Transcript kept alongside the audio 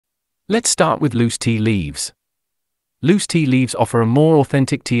Let's start with loose tea leaves. Loose tea leaves offer a more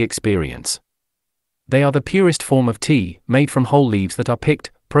authentic tea experience. They are the purest form of tea, made from whole leaves that are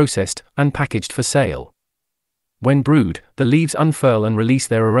picked, processed, and packaged for sale. When brewed, the leaves unfurl and release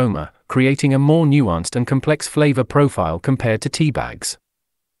their aroma, creating a more nuanced and complex flavor profile compared to tea bags.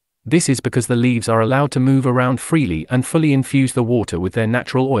 This is because the leaves are allowed to move around freely and fully infuse the water with their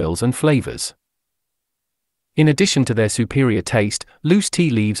natural oils and flavors. In addition to their superior taste, loose tea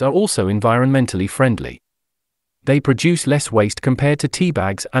leaves are also environmentally friendly. They produce less waste compared to tea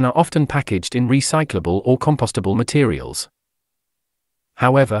bags and are often packaged in recyclable or compostable materials.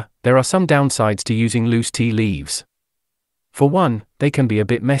 However, there are some downsides to using loose tea leaves. For one, they can be a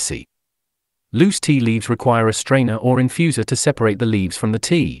bit messy. Loose tea leaves require a strainer or infuser to separate the leaves from the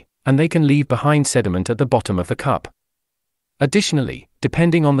tea, and they can leave behind sediment at the bottom of the cup. Additionally,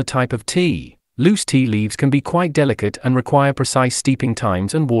 depending on the type of tea, loose tea leaves can be quite delicate and require precise steeping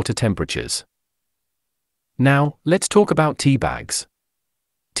times and water temperatures. Now, let's talk about tea bags.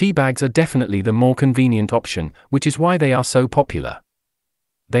 Tea bags are definitely the more convenient option, which is why they are so popular.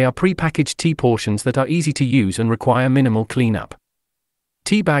 They are pre-packaged tea portions that are easy to use and require minimal cleanup.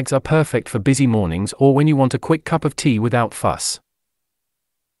 Tea bags are perfect for busy mornings or when you want a quick cup of tea without fuss.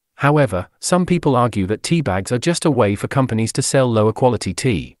 However, some people argue that tea bags are just a way for companies to sell lower quality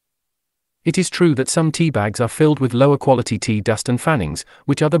tea. It is true that some tea bags are filled with lower quality tea dust and fannings,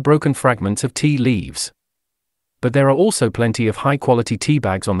 which are the broken fragments of tea leaves. But there are also plenty of high-quality tea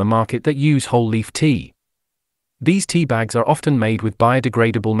bags on the market that use whole leaf tea. These tea bags are often made with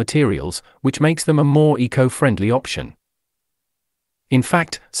biodegradable materials, which makes them a more eco-friendly option. In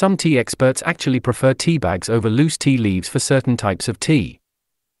fact, some tea experts actually prefer tea bags over loose tea leaves for certain types of tea.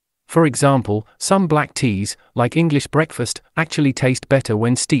 For example, some black teas, like English breakfast, actually taste better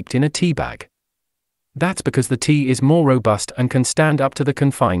when steeped in a tea bag. That's because the tea is more robust and can stand up to the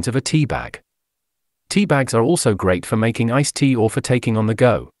confines of a tea bag. Tea bags are also great for making iced tea or for taking on the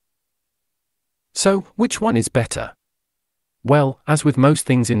go. So, which one is better? Well, as with most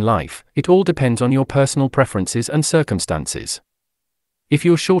things in life, it all depends on your personal preferences and circumstances. If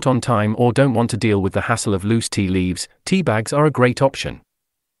you're short on time or don't want to deal with the hassle of loose tea leaves, tea bags are a great option.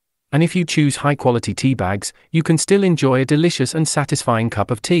 And if you choose high-quality tea bags, you can still enjoy a delicious and satisfying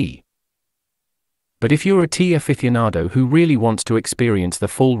cup of tea. But if you're a tea aficionado who really wants to experience the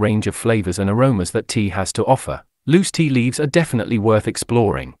full range of flavors and aromas that tea has to offer, loose tea leaves are definitely worth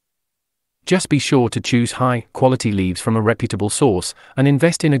exploring. Just be sure to choose high-quality leaves from a reputable source and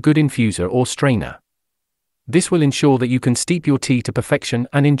invest in a good infuser or strainer. This will ensure that you can steep your tea to perfection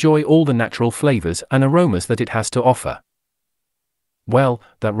and enjoy all the natural flavors and aromas that it has to offer. Well,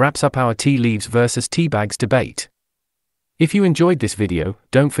 that wraps up our tea leaves versus tea bags debate. If you enjoyed this video,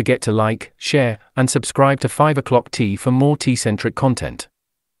 don't forget to like, share, and subscribe to 5 o'clock tea for more tea-centric content.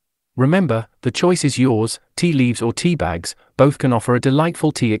 Remember, the choice is yours, tea leaves or tea bags, both can offer a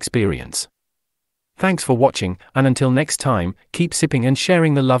delightful tea experience. Thanks for watching, and until next time, keep sipping and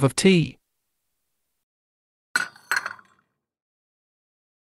sharing the love of tea.